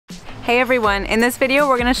Hey everyone, in this video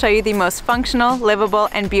we're going to show you the most functional, livable,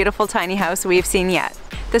 and beautiful tiny house we've seen yet.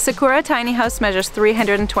 The Sakura tiny house measures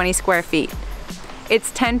 320 square feet.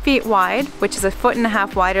 It's 10 feet wide, which is 1.5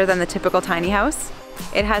 feet wider than the typical tiny house.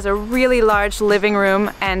 It has a really large living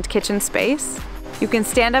room and kitchen space. You can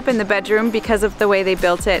stand up in the bedroom because of the way they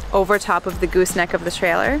built it over top of the gooseneck of the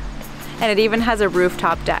trailer. And it even has a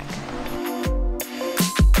rooftop deck.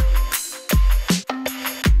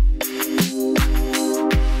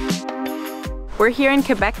 We're here in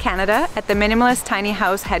Quebec, Canada at the Minimaliste Tiny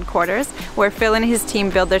House headquarters where Phil and his team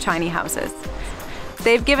build their tiny houses.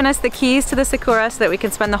 They've given us the keys to the Sakura so that we can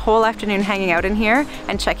spend the whole afternoon hanging out in here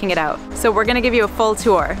and checking it out. So we're gonna give you a full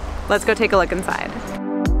tour. Let's go take a look inside.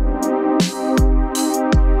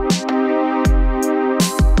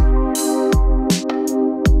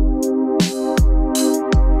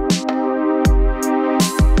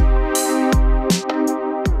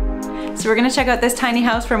 So we're gonna check out this tiny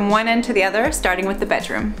house from one end to the other, starting with the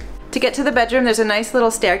bedroom. To get to the bedroom, there's a nice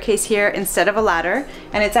little staircase here instead of a ladder,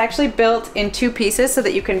 and it's actually built in 2 pieces so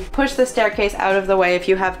that you can push the staircase out of the way if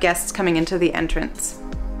you have guests coming into the entrance.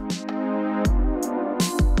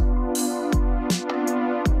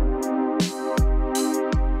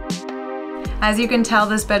 As you can tell,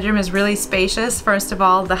 this bedroom is really spacious. First of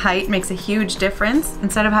all, the height makes a huge difference.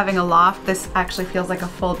 Instead of having a loft, this actually feels like a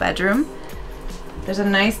full bedroom. There's a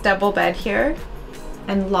nice double bed here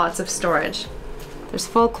and lots of storage. There's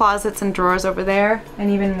full closets and drawers over there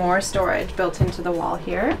and even more storage built into the wall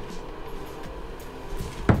here.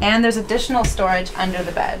 And there's additional storage under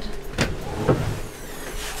the bed.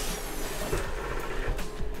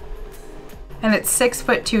 And it's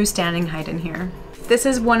 6'2" standing height in here. This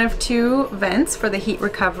is one of 2 vents for the heat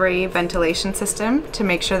recovery ventilation system to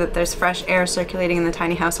make sure that there's fresh air circulating in the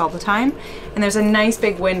tiny house all the time. And there's a nice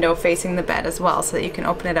big window facing the bed as well so that you can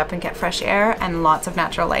open it up and get fresh air and lots of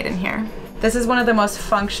natural light in here. This is one of the most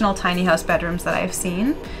functional tiny house bedrooms that I've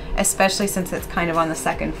seen, especially since it's kind of on the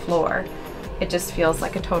 2nd floor. It just feels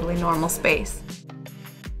like a totally normal space.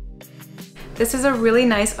 This is a really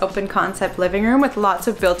nice open concept living room with lots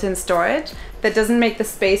of built-in storage that doesn't make the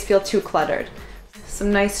space feel too cluttered.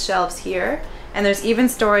 Some nice shelves here, and there's even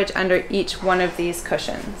storage under each one of these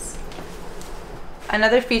cushions.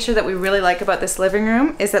 Another feature that we really like about this living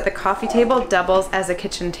room is that the coffee table doubles as a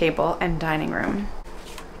kitchen table and dining room.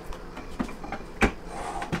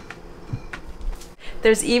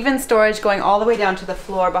 There's even storage going all the way down to the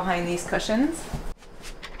floor behind these cushions.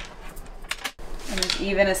 And there's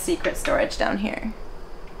even a secret storage down here.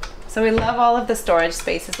 So we love all of the storage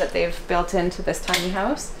spaces that they've built into this tiny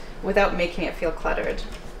house without making it feel cluttered.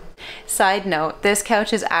 Side note, this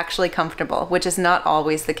couch is actually comfortable, which is not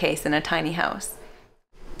always the case in a tiny house.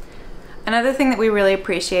 Another thing that we really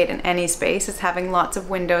appreciate in any space is having lots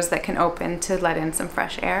of windows that can open to let in some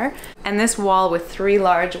fresh air. And this wall with 3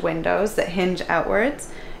 large windows that hinge outwards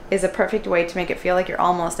is a perfect way to make it feel like you're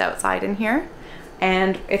almost outside in here.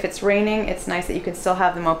 And if it's raining, it's nice that you can still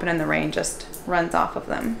have them open and the rain just runs off of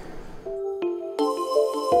them.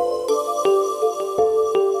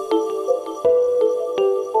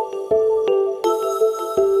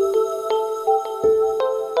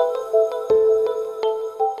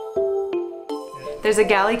 There's a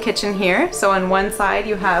galley kitchen here, so on one side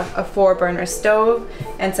you have a 4-burner stove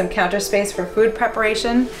and some counter space for food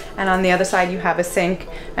preparation, and on the other side you have a sink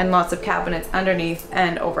and lots of cabinets underneath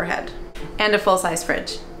and overhead, and a full-size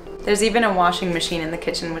fridge. There's even a washing machine in the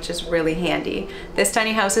kitchen, which is really handy. This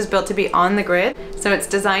tiny house is built to be on the grid, so it's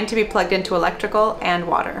designed to be plugged into electrical and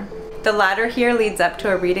water. The ladder here leads up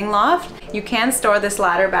to a reading loft. You can store this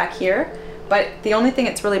ladder back here, but the only thing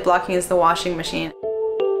it's really blocking is the washing machine.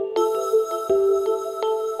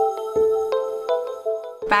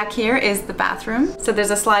 Back here is the bathroom. So there's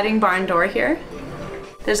a sliding barn door here.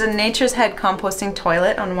 There's a Nature's Head composting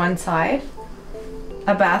toilet on one side,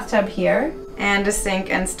 a bathtub here, and a sink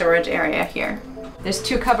and storage area here. There's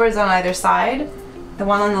 2 cupboards on either side. The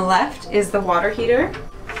one on the left is the water heater.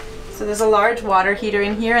 So there's a large water heater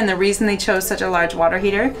in here, and the reason they chose such a large water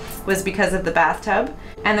heater was because of the bathtub.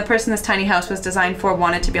 And the person this tiny house was designed for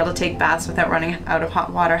wanted to be able to take baths without running out of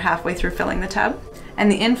hot water halfway through filling the tub. And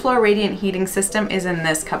the in-floor radiant heating system is in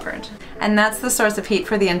this cupboard. And that's the source of heat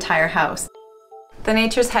for the entire house. The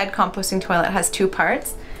Nature's Head composting toilet has 2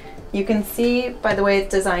 parts. You can see by the way it's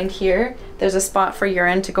designed here, there's a spot for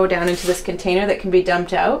urine to go down into this container that can be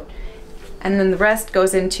dumped out. And then the rest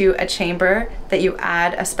goes into a chamber that you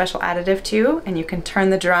add a special additive to, and you can turn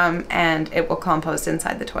the drum and it will compost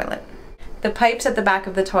inside the toilet. The pipes at the back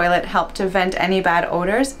of the toilet help to vent any bad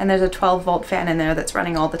odors, and there's a 12-volt fan in there that's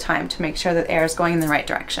running all the time to make sure that air is going in the right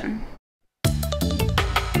direction.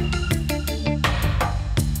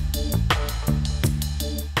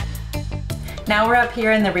 Now we're up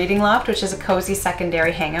here in the reading loft, which is a cozy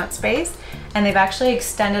secondary hangout space, and they've actually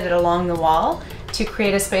extended it along the wall to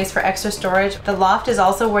create a space for extra storage. The loft is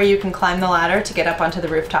also where you can climb the ladder to get up onto the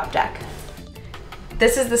rooftop deck.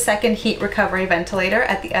 This is the second heat recovery ventilator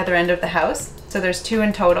at the other end of the house. So there's 2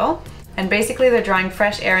 in total, and basically they're drawing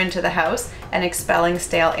fresh air into the house and expelling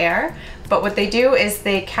stale air. But what they do is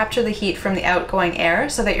they capture the heat from the outgoing air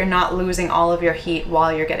so that you're not losing all of your heat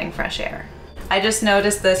while you're getting fresh air. I just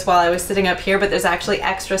noticed this while I was sitting up here, but there's actually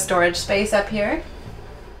extra storage space up here.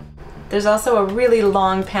 There's also a really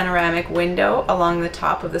long panoramic window along the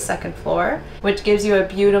top of the second floor, which gives you a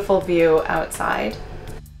beautiful view outside.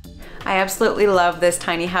 I absolutely love this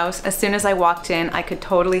tiny house. As soon as I walked in, I could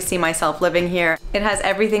totally see myself living here. It has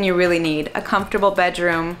everything you really need: a comfortable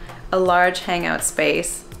bedroom, a large hangout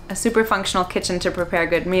space, a super functional kitchen to prepare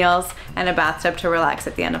good meals, and a bathtub to relax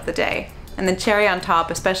at the end of the day. And the cherry on top,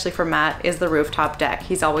 especially for Matt, is the rooftop deck.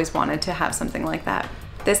 He's always wanted to have something like that.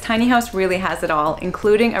 This tiny house really has it all,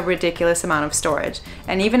 including a ridiculous amount of storage.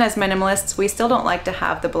 And even as minimalists, we still don't like to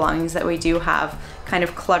have the belongings that we do have kind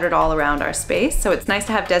of cluttered all around our space, so it's nice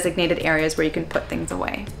to have designated areas where you can put things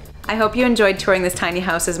away. I hope you enjoyed touring this tiny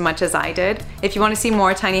house as much as I did. If you want to see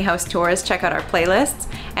more tiny house tours, check out our playlists,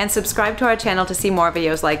 and subscribe to our channel to see more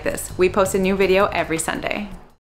videos like this. We post a new video every Sunday.